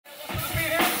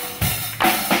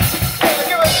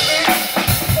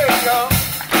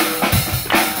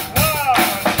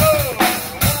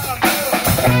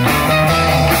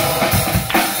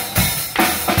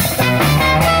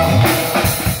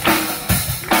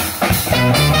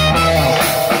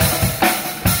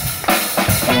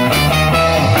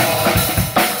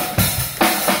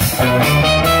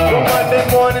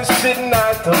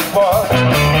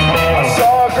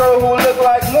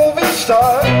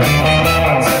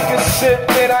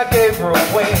and I gave her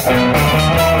away.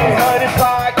 Hey, honey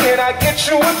pie, can I get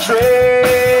you a drink?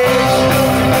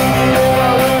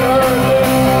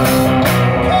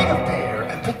 Keg of beer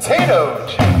and potato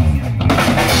chips.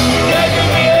 Keg of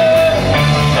beer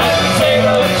and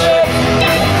potato chips.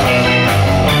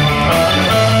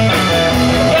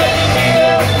 Keg of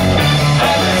beer and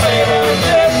potato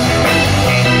chips.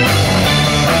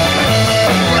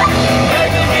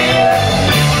 Keg of beer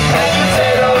and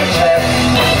potato chips.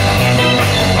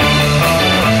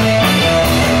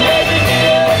 Keg of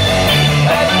beer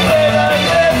and potato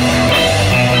chips.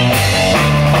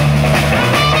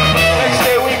 Next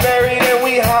day we married and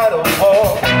we had a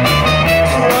ball.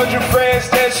 200 friends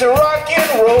dancing rock and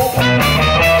roll.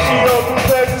 She opened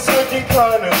presents looking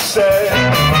kind of sad.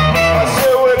 I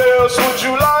said, what else would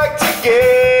you like to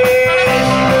get?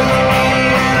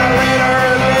 And I let her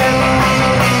in.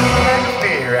 Keg of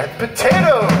beer and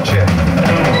potato chips.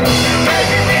 Keg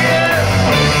of beer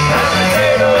and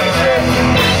potato chips.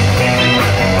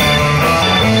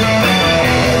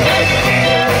 Keg of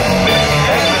beer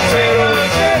and potato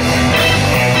chips.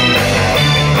 Keg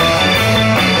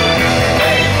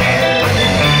of beer and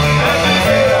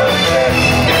potato chips.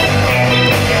 Keg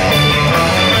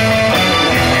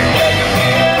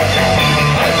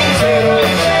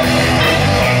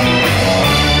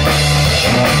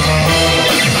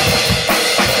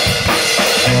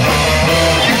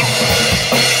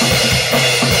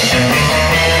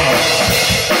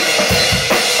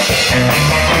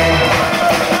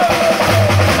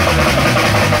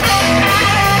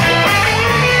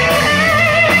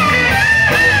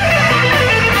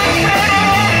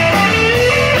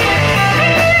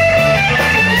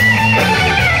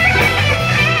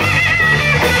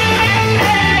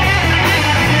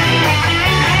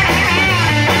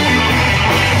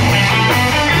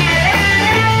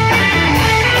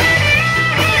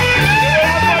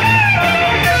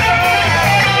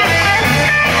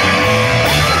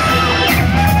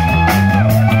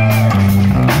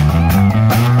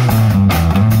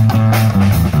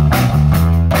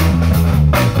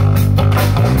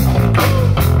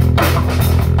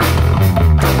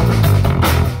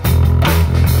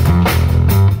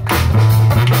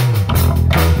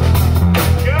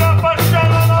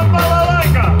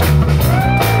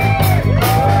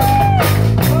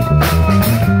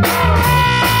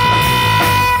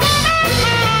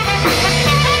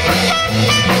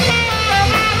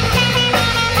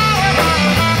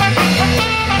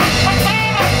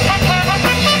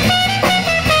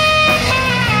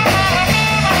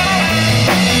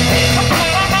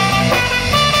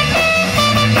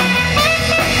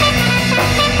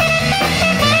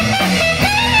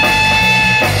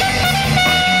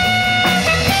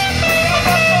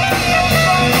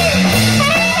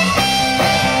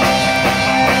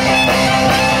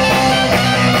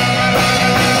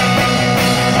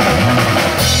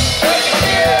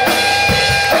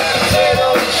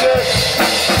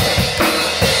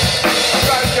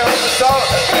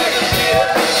of beer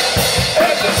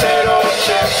and potato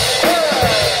chips.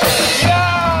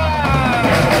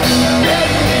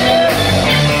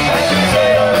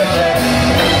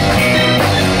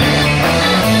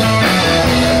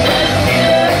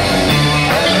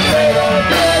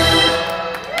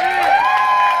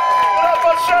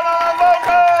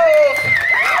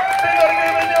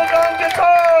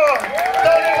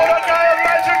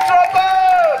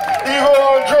 Igor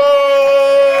on drums!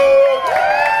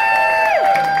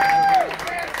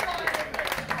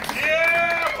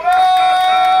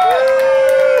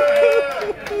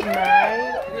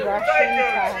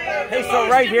 Hey, so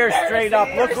right here, straight up,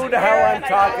 look who the hell I'm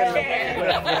talking with.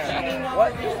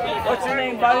 What's your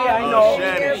name, buddy? I know.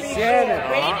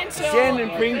 Shannon. Shannon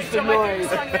brings the noise.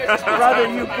 Brother,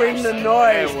 you bring the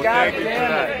noise. God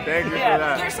damn it. Thank you for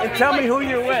that. And tell me who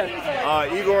you're with.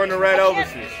 Igor and the Red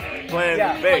Elvises playing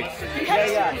bass.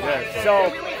 Yeah.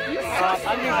 So,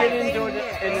 I'm going to get into it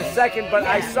in a second, but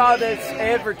I saw this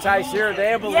advertised here at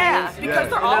Abeline. Yeah, because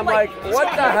they're all and I'm like,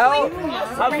 what the hell?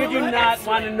 How could you not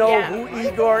want to know who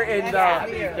Igor and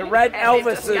the Red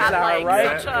Elvises are,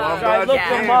 right? So I looked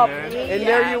them up, and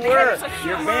there you were,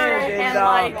 your band.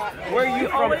 And where are you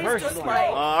from personally?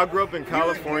 I grew up in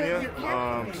California,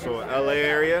 so LA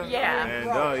area. Yeah. And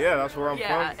yeah, that's where I'm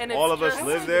from. And all of us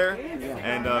live there.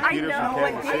 And Peter's from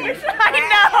Kansas City. I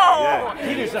know! Yeah.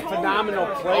 Peter's a phenomenal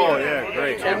player. Oh, yeah,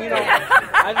 great. And you know,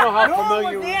 I don't know how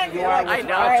familiar you are with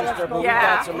Rochester, but we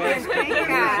got some amazing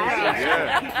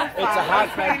musicians. it's a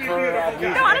hotbed for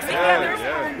music. No, honestly,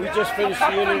 yeah. We just finished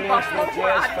the International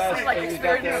Jazz Fest, and we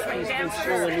got the Eastern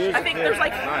School of Music. I think there's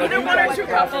like either one or two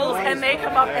couples, and they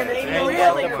come up, and it's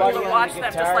really cool to watch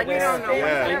them. Just like we don't know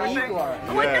and Igor.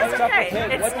 Like that's okay.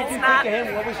 What did you think of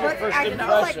him? What was your first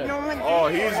impression? Oh,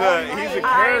 he's a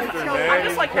character, man. I'm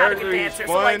just like not a good dancer.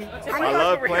 He's fun. I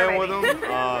love playing with him.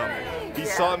 He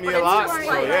taught me a lot,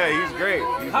 so yeah, he's great.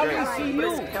 How did he see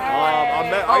you?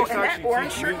 I used to actually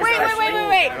teach music at school,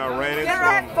 and I ran into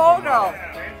him. Photo.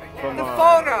 From The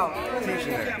photo.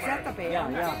 teaching it.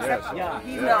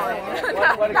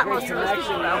 What a great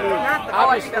connection. I mean,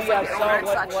 obviously I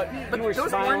saw what you were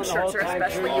smiling the whole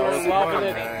time through. You were loving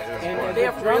it. And they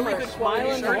have really good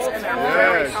smiling the whole time.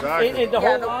 Yeah, exactly. And the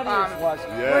whole audience was.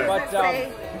 Yeah. But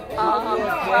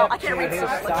I can't read his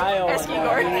style. Ask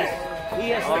Igor. He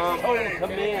has like total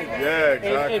command. Yeah,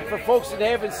 exactly. And for folks that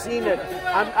haven't seen it,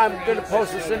 I'm going to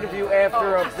post this interview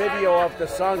after a video of the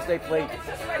songs they played.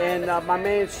 And my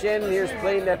man Shannon here is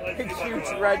playing that big, huge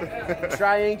red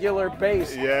triangular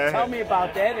bass. Yeah. Tell me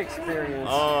about that experience.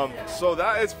 So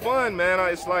that is fun, man.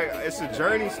 It's a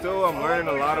journey still. I'm learning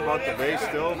a lot about the bass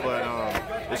still, but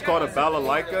it's called a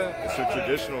balalaika. It's a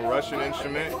traditional Russian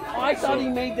instrument. Oh, I thought he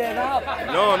made that up.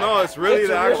 No, it's really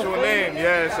the actual thing? name.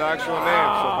 Yeah, it's the actual name.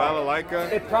 So balalaika.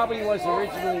 It probably was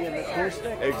originally an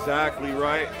acoustic. Exactly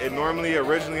right. It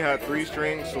originally had 3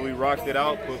 strings, so we rocked it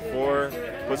out,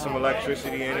 put some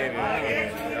electricity in it,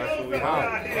 and that's what we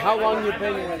have. How long you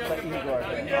been with Igor?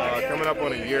 Coming up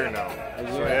on a year now.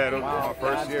 So yeah, it was my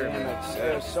first year.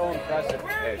 It was so impressive.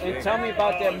 And tell me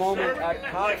about that moment,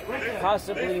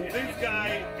 possibly, I'm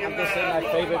just saying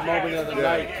my favorite moment of the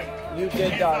night. You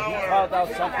did, he called out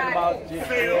something about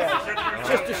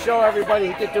just to show everybody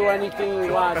he could do anything he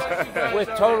wants with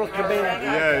total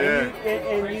command. And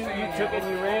you took it and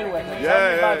you ran with it.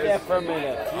 Tell me about that for a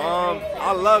minute.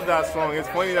 I love that song. It's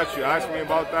funny that you asked me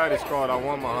about that. It's called I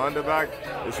Want My Honda Back.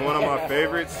 It's one of my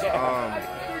favorites.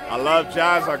 I love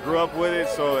jazz. I grew up with it,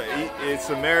 so it's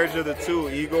a marriage of the two.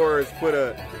 Igor has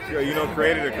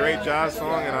created a great jazz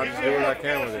song, and I just do what I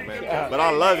can with it, man. But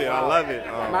I love it.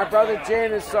 My brother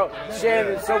Shannon, so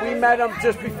we met him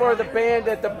just before the band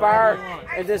at the bar,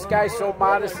 and this guy's so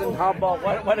modest and humble.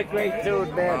 What a great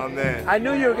dude, man. Oh, man. I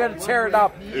knew you were going to tear it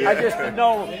up. Yeah. I just didn't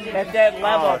know at that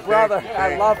level, brother.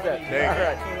 I loved it.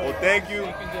 Well, thank you.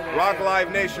 Rock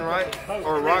Live Nation, right?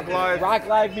 Or Rock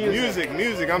Live Music.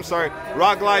 I'm sorry.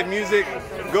 Rock Live Music.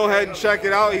 Go ahead and check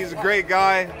it out. He's a great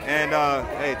guy. And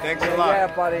hey, thanks a lot.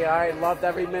 Yeah, buddy. I loved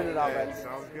every minute of it.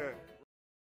 Sounds good.